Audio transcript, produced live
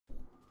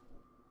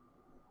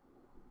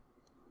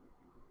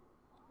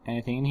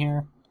Anything in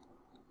here?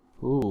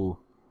 Ooh.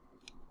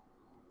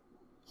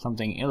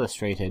 Something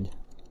illustrated.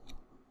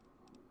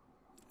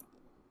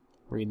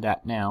 Read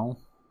that now.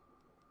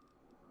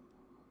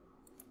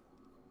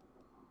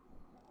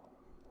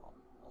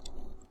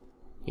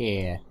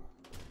 Yeah.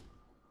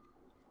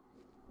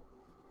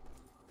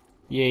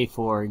 Yay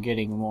for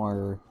getting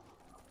more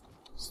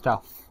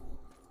stuff.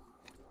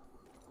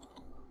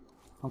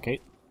 Okay.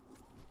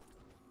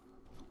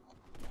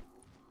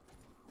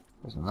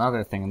 There's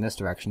another thing in this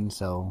direction,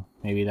 so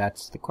maybe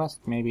that's the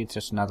quest. Maybe it's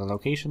just another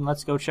location.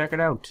 Let's go check it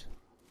out.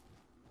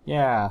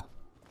 Yeah.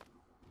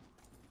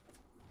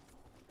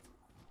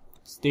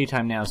 It's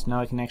daytime now, so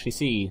now I can actually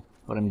see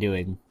what I'm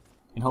doing.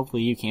 And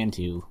hopefully you can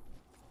too.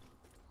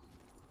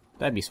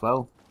 That'd be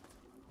swell.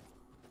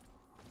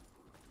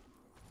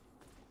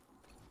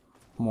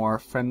 More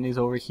friendlies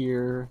over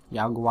here.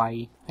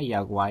 Yagwai. Hi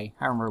Yagwai.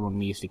 I remember when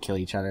we used to kill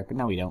each other, but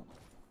now we don't.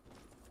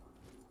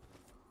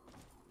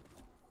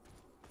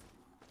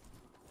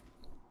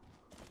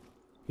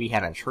 We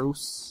had a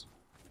truce.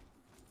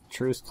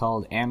 Truce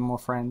called Animal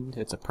Friend.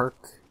 It's a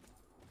perk.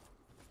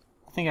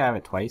 I think I have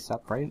it twice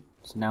up, right?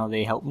 So now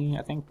they help me,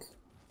 I think.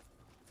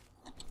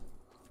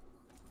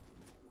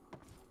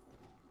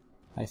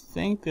 I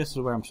think this is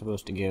where I'm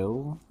supposed to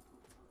go.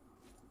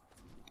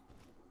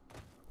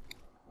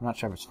 I'm not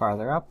sure if it's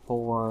farther up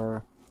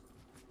or...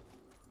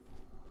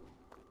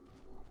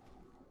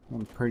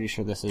 I'm pretty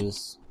sure this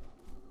is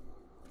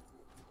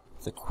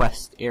the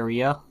quest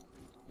area.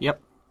 Yep.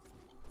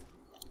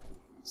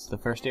 It's the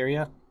first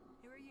area.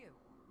 Who are you?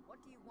 What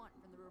do you want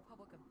from the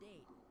Republic of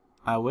Dade?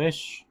 I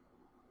wish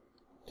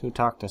to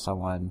talk to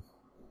someone.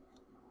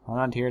 I'm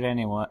not here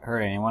to hurt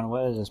anyone.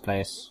 What is this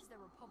place? It's the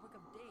Republic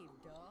of Dade,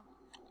 duh.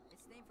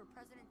 It's named for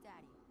President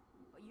Daddy.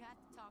 But you have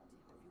to talk to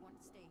him if you want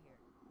to stay here.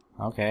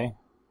 Okay.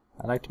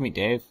 I'd like to meet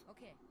Dave.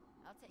 Okay,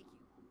 I'll take you.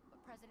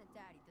 But President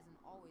Daddy doesn't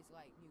always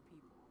like new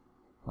people.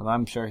 Well,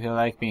 I'm sure he'll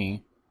like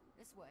me.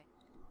 This way.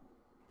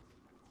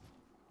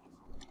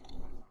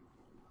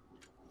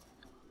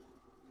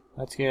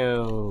 Let's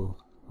go.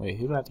 Wait,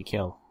 who do I have to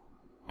kill?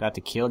 Do I have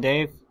to kill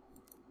Dave?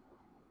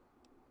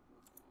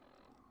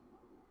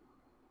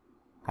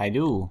 I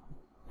do.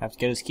 I have to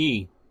get his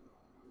key.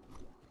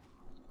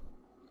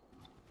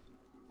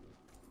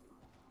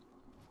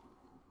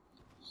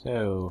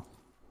 So,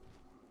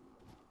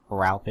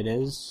 Ralph it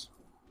is.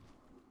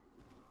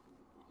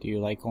 Do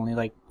you only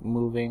like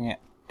moving it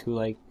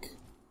to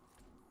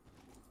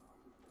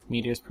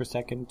meters per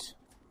second?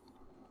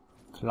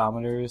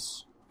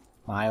 Kilometers?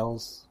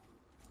 Miles?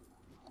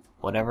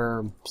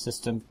 Whatever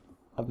system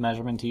of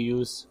measurement you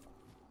use.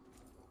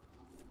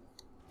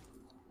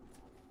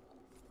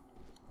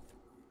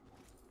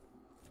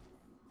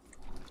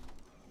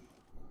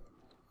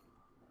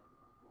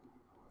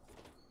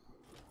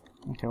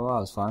 Okay, well that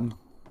was fun.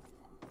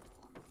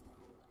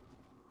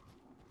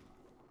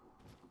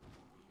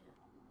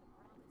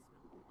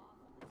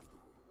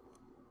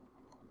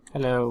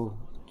 Hello,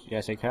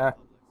 Jessica.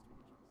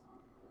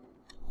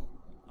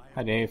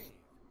 Hi, Dave.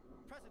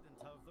 President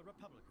of the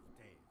Republic of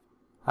Dade.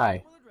 Hi.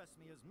 You will address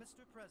me as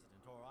Mr.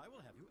 President, or I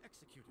will have you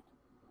executed.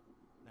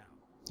 Now,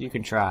 You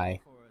can try.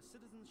 for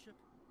citizenship,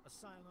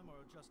 asylum,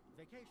 or just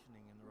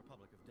vacationing in the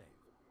Republic of Dade.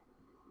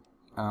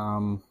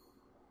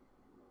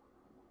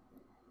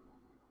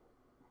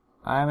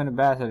 I'm an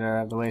ambassador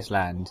of the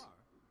Wasteland.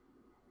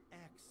 You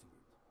are? Excellent.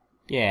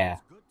 Yeah.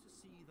 It's good to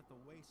see that the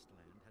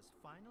Wasteland has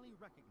finally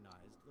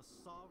recognized the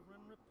sovereign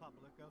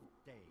Republic of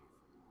Dade.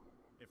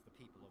 If the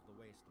people of the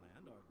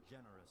Wasteland are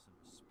generous and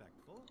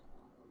respectful,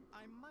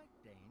 I might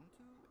deign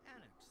to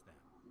annex them.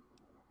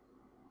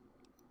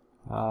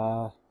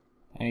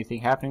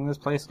 Anything happening in this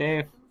place,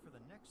 Dave? For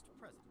the next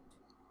president.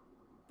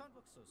 Don't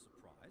look so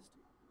surprised.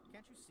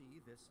 Can't you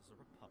see this is a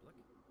republic?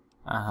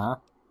 Uh-huh.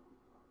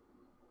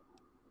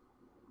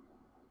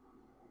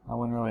 I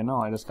wouldn't really know,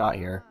 I just got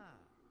here. Ah,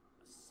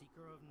 a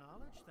seeker of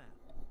knowledge then.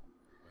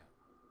 Well,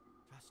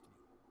 trust me.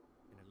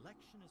 An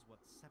election is what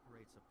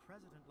separates a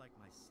president like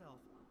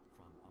myself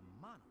from a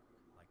monarch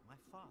like my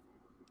father.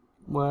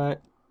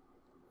 What?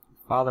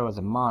 Father was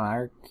a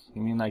monarch?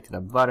 You mean like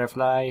the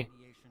butterfly?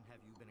 Radiation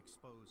have you been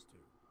exposed to?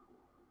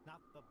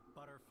 Not the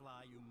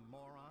butterfly, you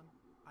moron.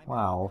 I'm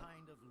Wow. the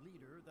kind of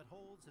leader that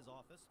holds his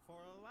office for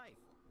a life.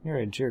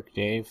 You're a jerk,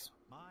 Dave.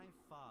 My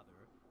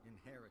father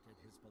inherited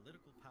his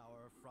political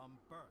power from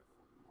birth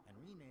and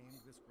renamed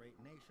this great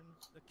nation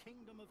the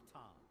Kingdom of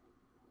Tom.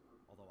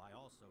 Although I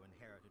also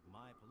inherited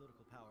my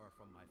political power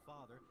from my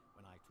father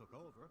when I took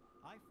over,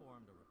 I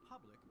formed a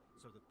republic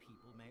so the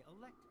people may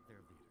elect their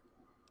leader.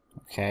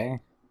 Okay.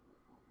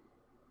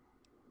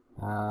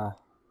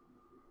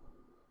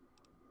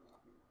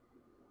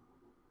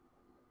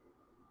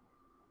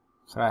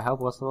 Should I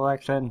help with the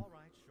election? All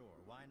right, sure,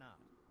 why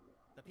not?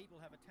 The people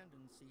have a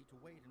tendency to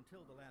wait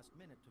until the last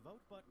minute to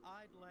vote, but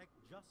I'd like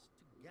just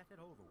to get it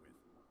over with.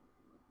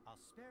 I'll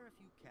spare a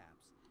few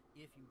caps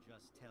if you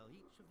just tell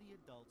each of the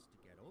adults to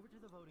get over to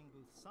the voting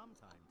booth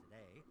sometime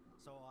today,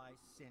 so I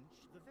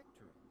cinch the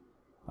victory.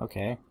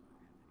 Okay. I don't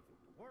have anything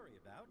to worry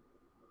about.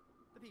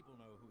 The people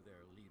know who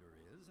their leader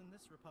is in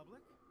this republic.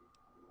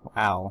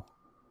 Wow.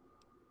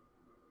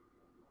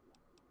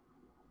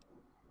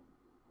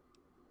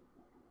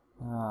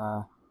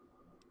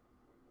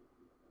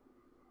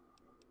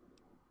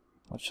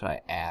 What should I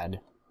add?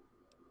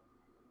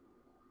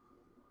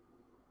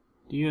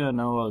 Do you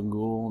know a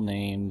ghoul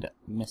named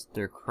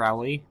Mr.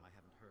 Crowley? I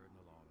haven't heard in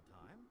a long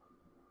time.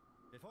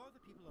 Before the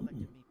people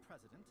elected me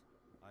president,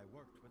 I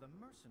worked with a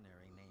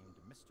mercenary named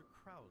Mr.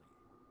 Crowley.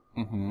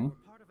 Mm-hmm. We were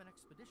part of an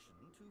expedition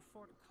to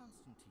Fort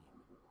Constantine.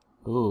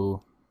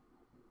 Ooh.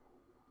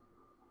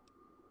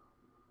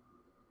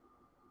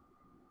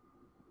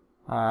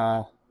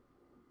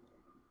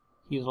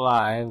 He's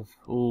alive.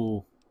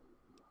 Ooh.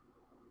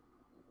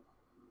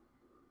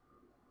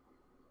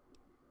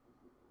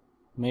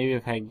 Maybe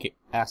if I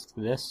ask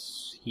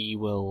this, he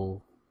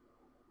will...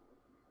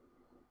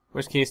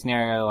 Worst case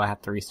scenario, I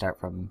have to restart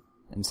from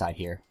inside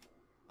here.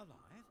 Alive?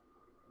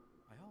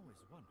 I always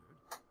wondered.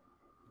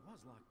 He was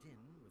locked in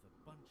with a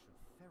bunch of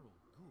feral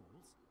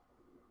ghouls.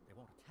 They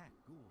won't attack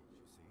ghouls,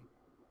 you see.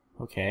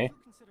 Okay. Would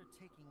you consider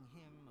taking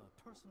him a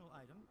personal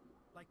item,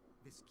 like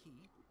this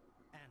key,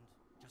 and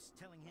just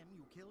telling him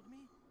you killed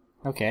me?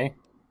 Okay.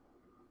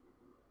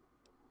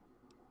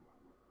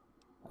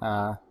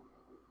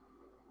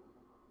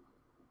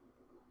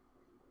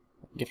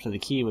 Gift of the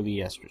key would be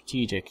a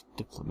strategic,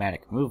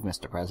 diplomatic move,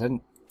 Mr.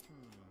 President.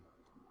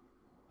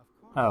 Of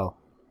course. Oh.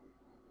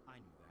 I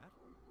knew that.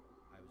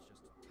 I was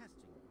just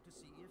testing you to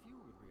see if you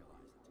would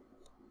realize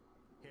it.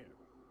 Here,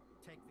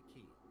 take the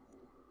key.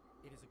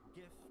 It is a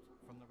gift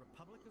from the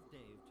Republic of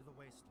Dave to the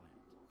Wasteland.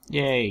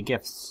 Yay,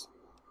 gifts.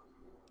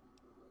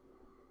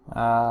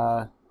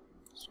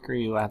 Screw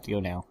you, I have to go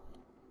now.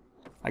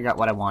 I got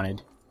what I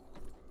wanted.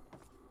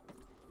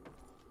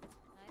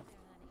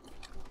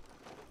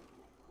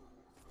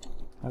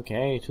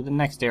 Okay, to the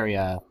next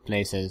area,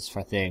 places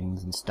for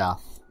things and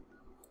stuff.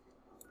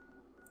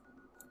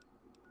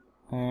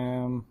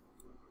 Rivet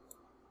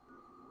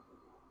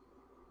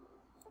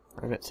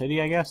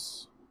City, I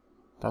guess?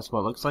 That's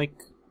what it looks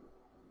like.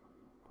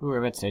 Ooh,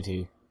 Rivet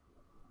City.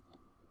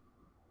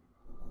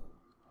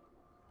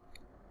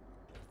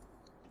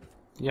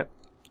 Yep,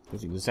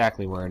 that's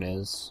exactly where it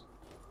is.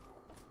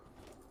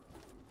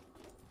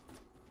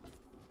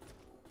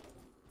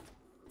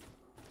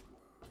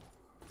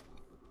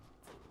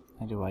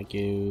 How do I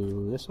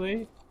go this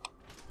way?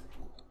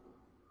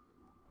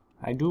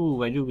 I do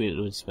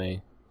go this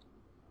way.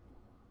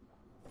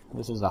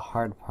 This is the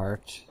hard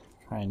part.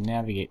 Try and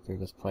navigate through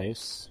this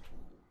place.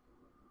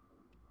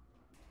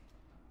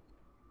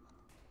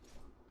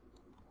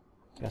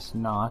 Guess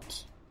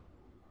not.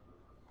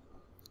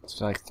 It's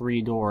like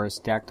 3 doors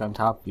stacked on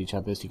top of each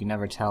other, so you can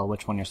never tell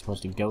which one you're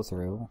supposed to go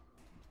through.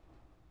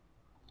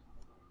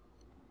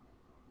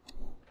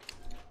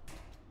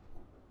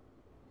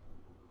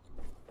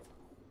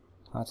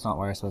 That's not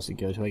where I'm supposed to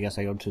go to. I guess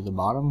I go to the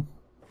bottom?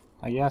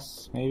 I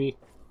guess, maybe?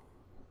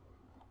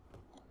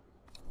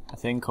 I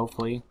think,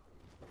 hopefully.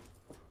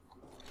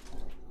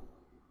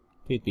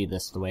 Could be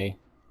this the way.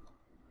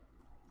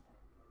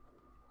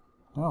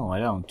 No, I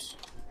don't.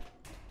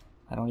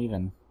 I don't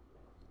even.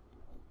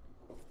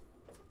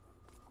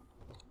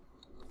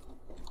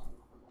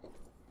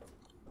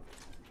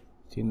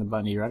 Seen the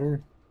bunny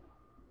rudder?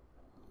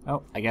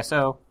 Oh, I guess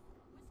so.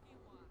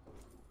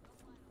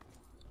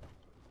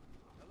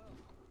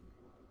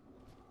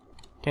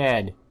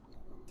 Ted.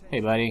 Hey,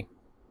 buddy.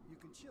 You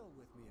can chill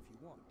with me if you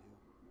want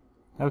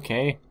to.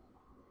 Okay.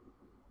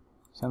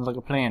 Sounds like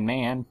a plan,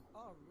 man.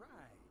 All right,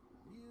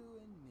 you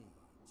and me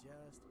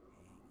just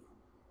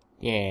hanging.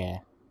 Yeah.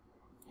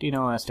 Do you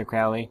know Mr.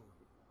 Crowley?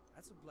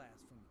 That's a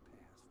blast from the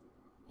past.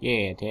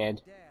 Yeah,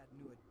 Ted. Dad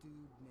knew a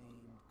dude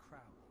named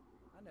Crowley.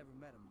 I never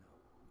met him though.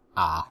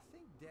 Ah. I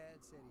think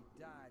Dad said he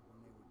died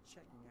when they were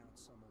checking out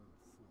some old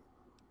fort.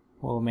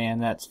 Well,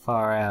 man, that's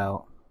far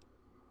out.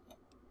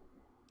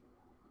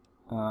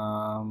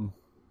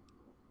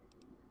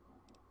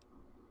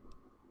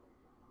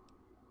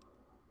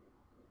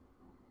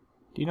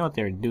 Do you know what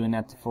they're doing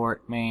at the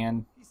fort,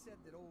 man? He said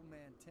that old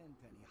man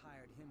Tenpenny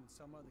hired him and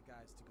some other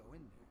guys to go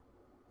in there,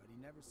 but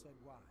he never said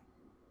why.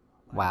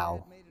 My Wow.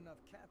 dad made enough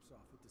caps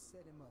off it to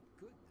set him up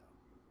good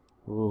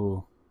though.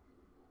 Ooh.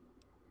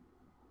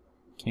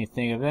 Can you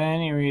think of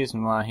any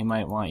reason why he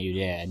might want you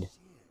dead? Shit,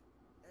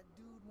 that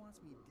dude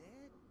wants me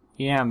dead?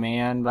 Yeah,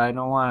 man, but I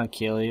don't want to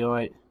kill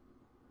you.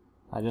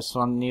 I just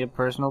want to need a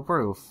personal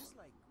proof. Is this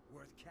like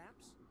worth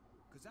caps?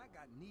 Cause I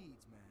got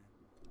needs, man.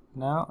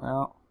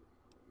 No.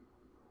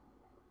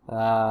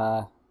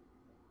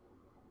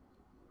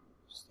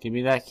 Just give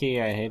me that key.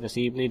 I hate to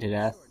see you bleed to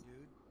death. Sure,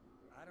 dude.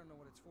 I don't know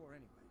what it's for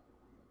anyway.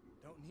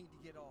 Don't need to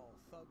get all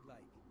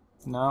thug-like.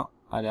 No,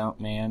 I don't,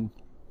 man.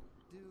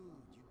 Dude, you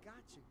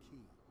got your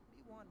key. What do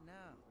you want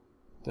now?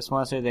 Just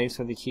want to say thanks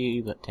for the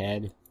key,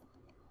 Ted.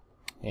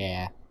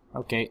 Yeah,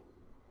 okay.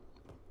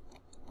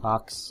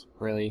 Fox,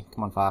 really?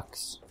 Come on,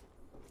 Fox.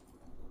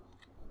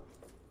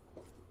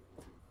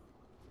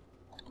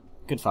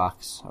 Good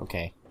Fox,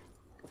 okay.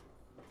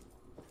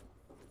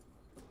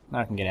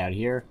 Now I can get out of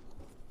here.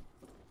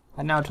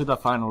 And now to the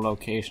final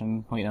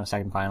location. Wait, no,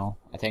 second final,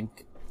 I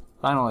think.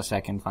 Final or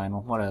second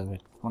final, whatever.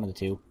 One of the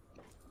two.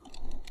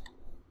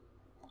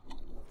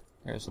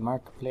 There's the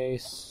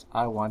marketplace.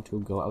 I want to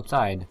go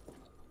outside.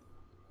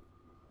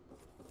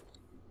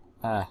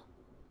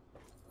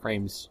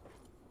 Frames.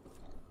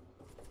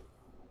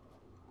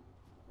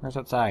 Where's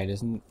outside?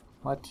 Isn't...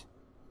 what?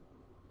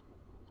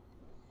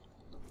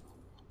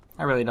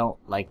 I really don't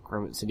like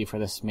Rivet City for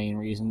this main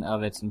reason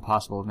of it's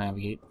impossible to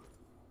navigate.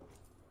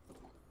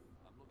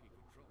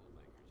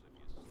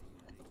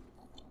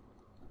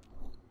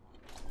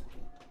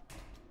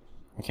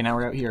 Okay, now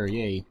we're out here,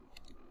 yay.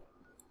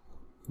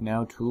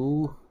 Now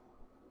to...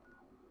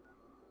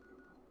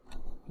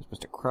 there's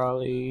Mr.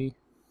 Crawley.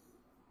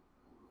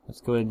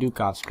 Let's go to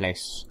Dukov's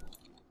place.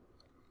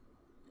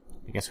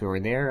 I guess we were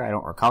there. I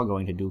don't recall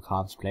going to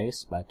Dukov's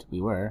place, but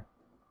we were.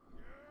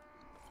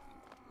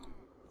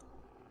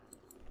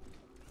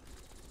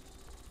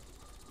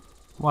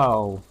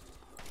 Whoa.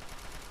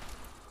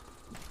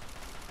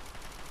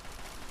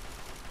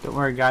 Don't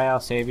worry, guy, I'll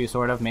save you,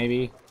 sort of,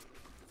 maybe.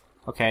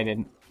 Okay, I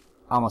didn't.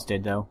 Almost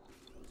did, though.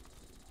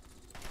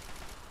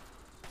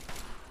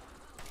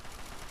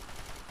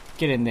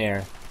 Get in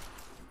there.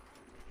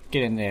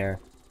 Get in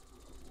there.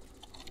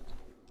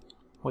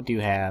 What do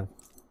you have?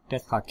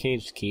 Deathlock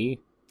cage key.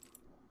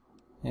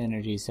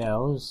 Energy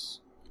cells.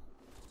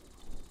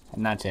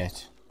 And that's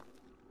it.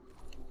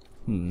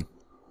 Well,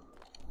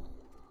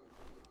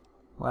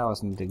 that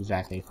wasn't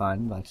exactly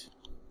fun, but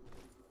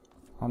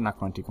I'm not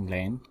going to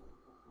complain.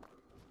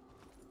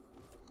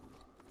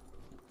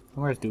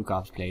 Where's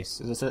Dukov's place?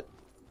 Is this it?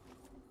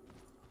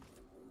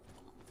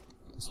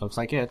 This looks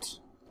like it.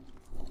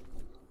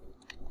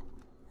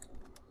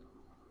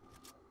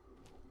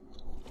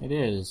 It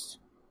is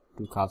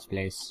Dukov's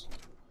place.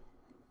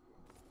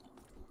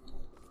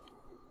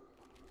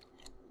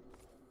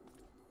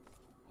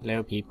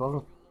 Hello,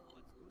 people.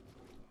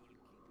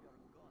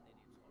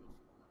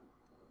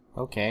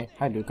 Okay,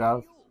 hi,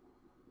 Dukov.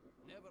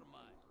 Never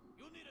mind.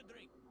 You need a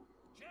drink.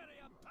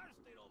 Jerry, I'm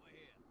thirsty over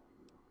here.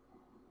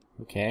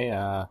 Okay,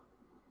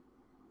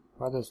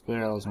 where are those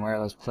girls and where are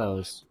those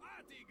clothes?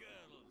 Party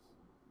girls.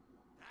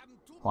 I'm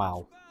too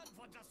Wow. much man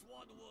for just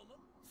one woman,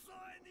 so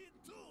I need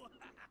two.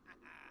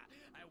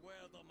 I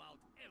wear them out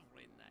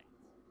every night.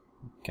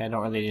 Okay, I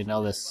don't really need to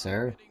know this,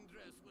 sir. Getting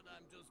dressed when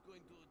I'm just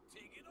going to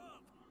take it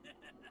off.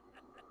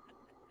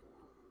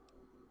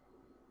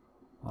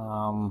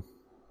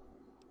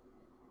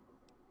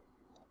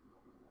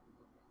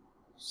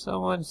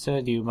 Someone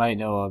said you might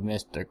know of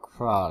Mr.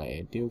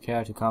 Crawley. Do you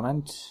care to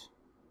comment?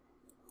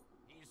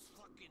 He's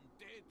fucking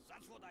dead,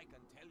 that's what I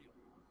can tell you.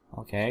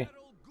 Okay. That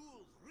old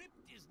ghoul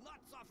ripped his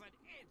nuts off and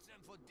ate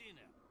them for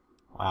dinner.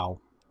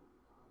 Wow.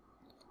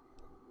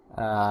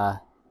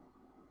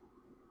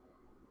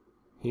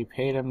 He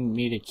paid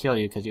me to kill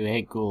you because you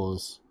hate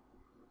ghouls.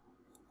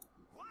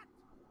 What?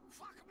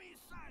 Fuck me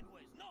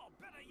sideways. No,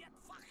 better yet,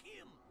 fuck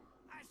him.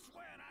 I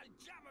swear I'll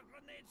jam a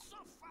grenade so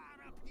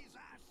far up his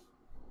ass.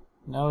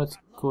 No, it's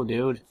cool,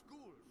 dude. It's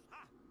ghouls,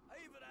 huh? I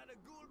even had a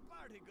ghoul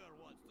party girl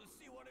once to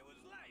see what it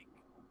was like.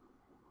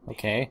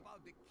 Okay.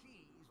 About the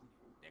key, isn't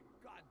it?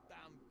 The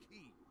goddamn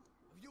key.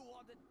 If you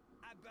want it,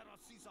 I better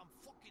see some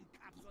fucking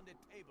caps on the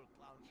table,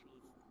 clown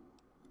shoes.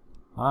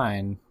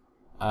 Fine.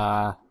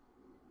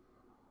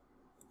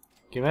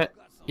 Give it?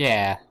 You got some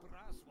Yeah.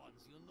 brass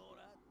ones, you know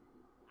that?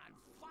 And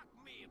fuck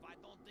me if I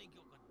don't think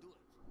you can do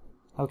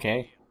it.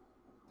 Okay. Here,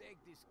 take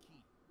this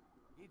key.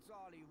 It's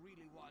all he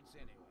really wants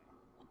anyway.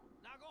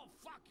 Now go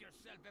fuck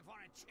yourself before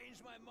I change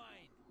my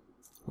mind.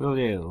 Will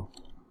do.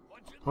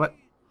 What you What?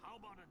 need? How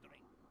about a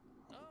drink?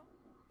 No?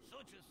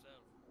 Suit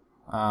yourself.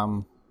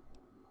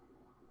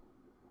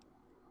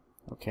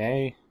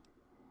 Okay.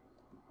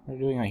 What are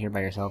you doing out here by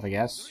yourself, I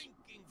guess?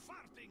 Drinking,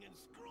 farting, and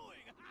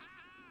screwing.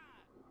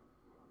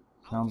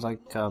 Sounds like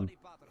a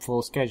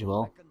full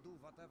schedule. I can do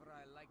whatever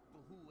I like to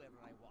whoever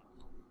I want.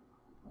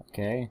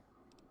 Okay.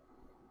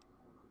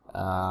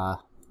 I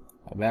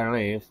better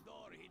leave.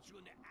 Door hit you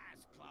in the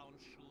ass, clown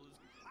shoes.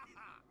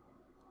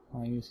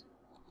 Are you...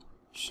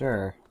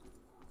 Sure.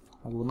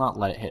 I will not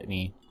let it hit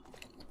me.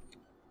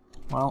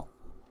 Well.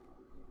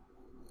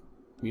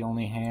 We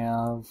only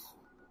have...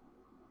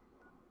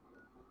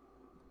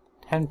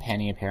 10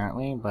 penny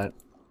apparently, but it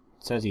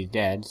says he's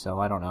dead, so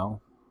I don't know.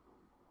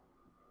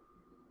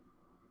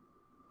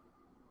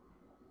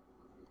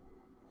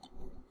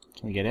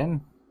 Can we get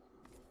in?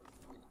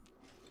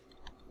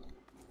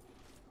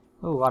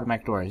 Oh,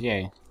 automatic doors,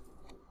 yay.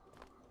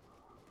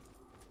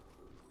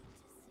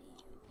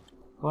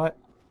 What?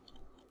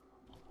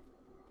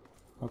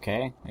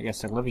 Okay, I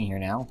guess they're living here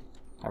now.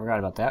 I forgot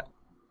about that.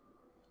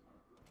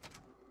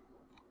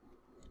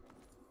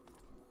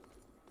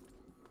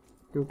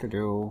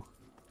 Doo-doo-doo.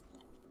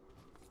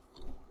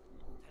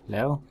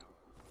 Hello?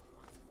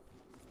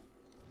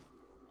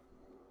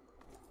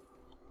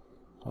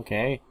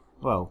 Okay.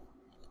 Whoa.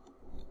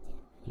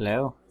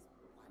 Hello?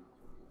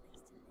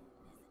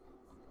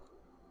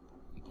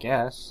 I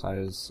guess I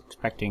was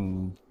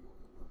expecting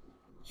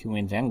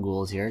humans and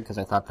ghouls here because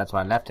I thought that's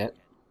why I left it.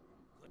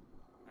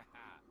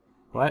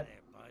 What? Hey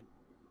there, bud.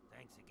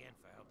 Thanks again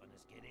for helping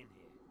us get in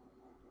here.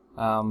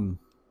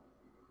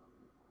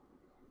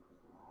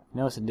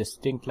 Notice a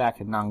distinct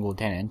lack of non-gold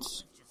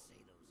tenants. Let's just say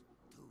those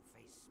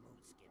two-faced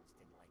smoothskins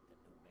didn't like the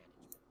new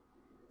management, so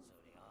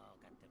they all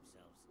got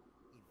themselves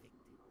evicted.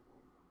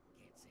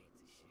 Can't say it's a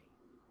shame.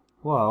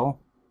 Whoa.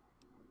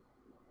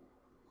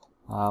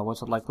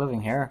 What's it like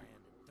living here? Land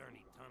in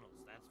dirty tunnels,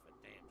 that's for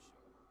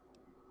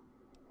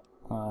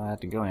damn sure. I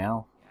have to go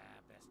now. Yeah,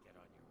 best get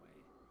on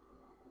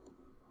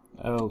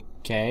your way.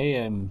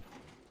 Okay,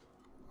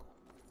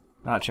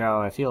 not sure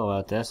how I feel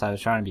about this. I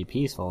was trying to be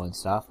peaceful and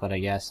stuff, but I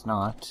guess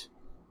not.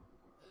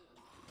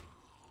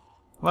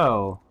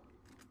 Whoa.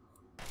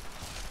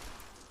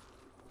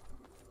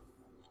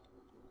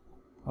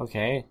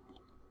 Okay.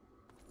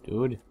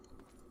 Dude.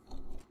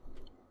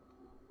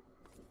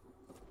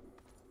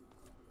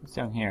 What's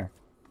down here?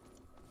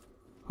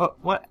 Oh,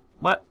 what?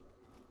 What?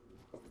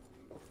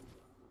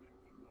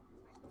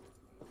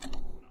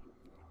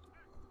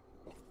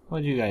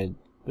 What'd you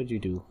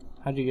do?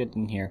 How'd you get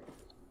in here?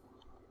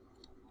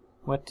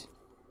 What?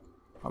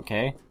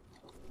 Okay.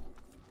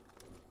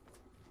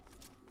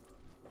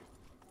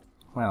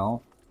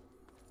 Well.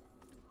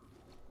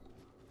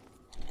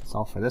 That's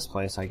all for this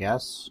place, I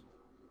guess.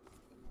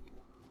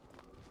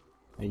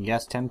 I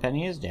guess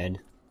Tenpenny is dead.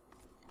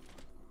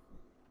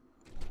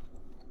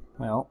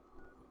 Well.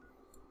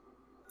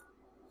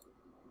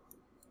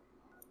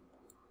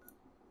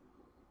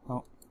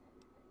 Oh.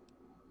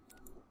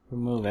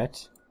 Remove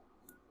it.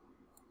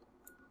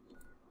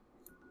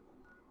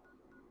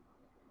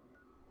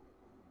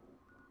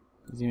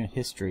 There's even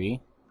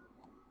history.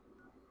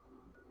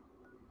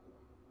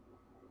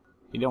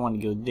 You don't want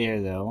to go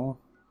there, though.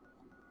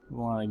 You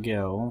want to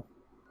go...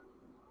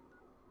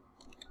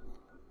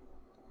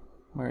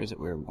 Where is it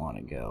where we want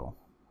to go?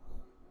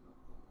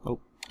 Oh,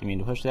 you mean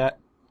to push that?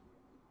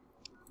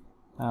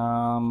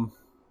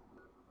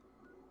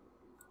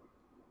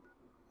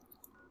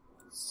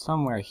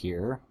 Somewhere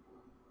here.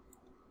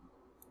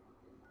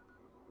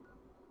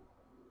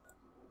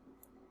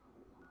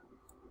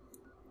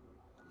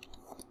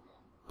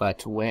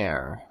 But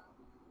where?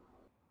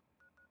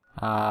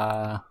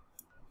 Sorry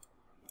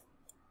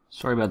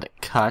about the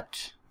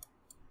cut.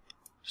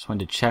 Just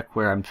wanted to check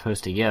where I'm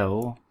supposed to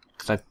go,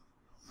 because I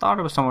thought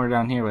it was somewhere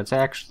down here, but it's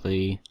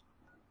actually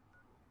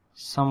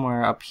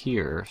somewhere up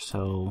here,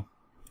 so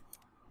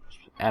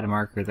add a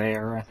marker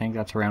there. I think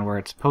that's around where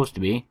it's supposed to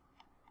be.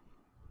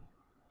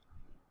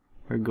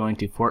 We're going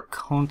to Fort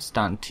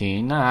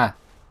Constantine. It's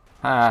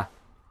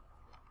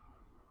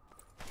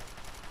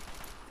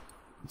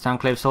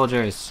Enclave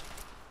soldiers.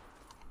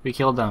 We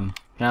killed them.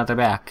 Now they're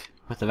back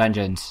with a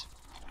vengeance.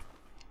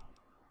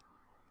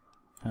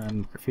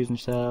 Perfusion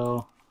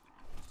cell.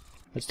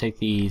 Let's take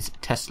these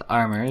Tesla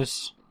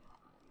armors.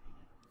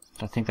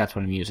 I think that's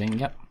what I'm using.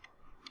 Yep.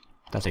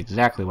 That's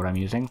exactly what I'm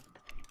using.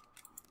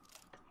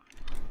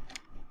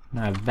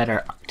 Now I have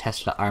better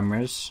Tesla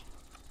armors.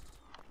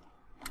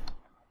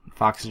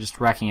 Fox is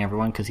just wrecking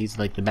everyone because he's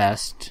like the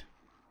best.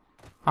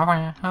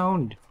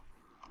 Around.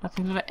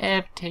 Nothing's gonna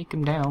ever take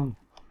him down.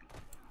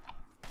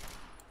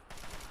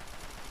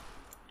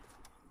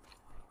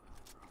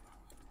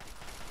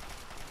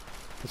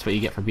 That's what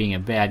you get for being a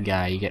bad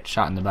guy. You get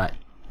shot in the butt.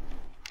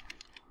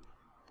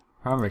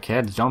 Remember,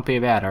 kids, don't be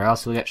bad or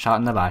else you'll get shot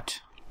in the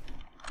butt.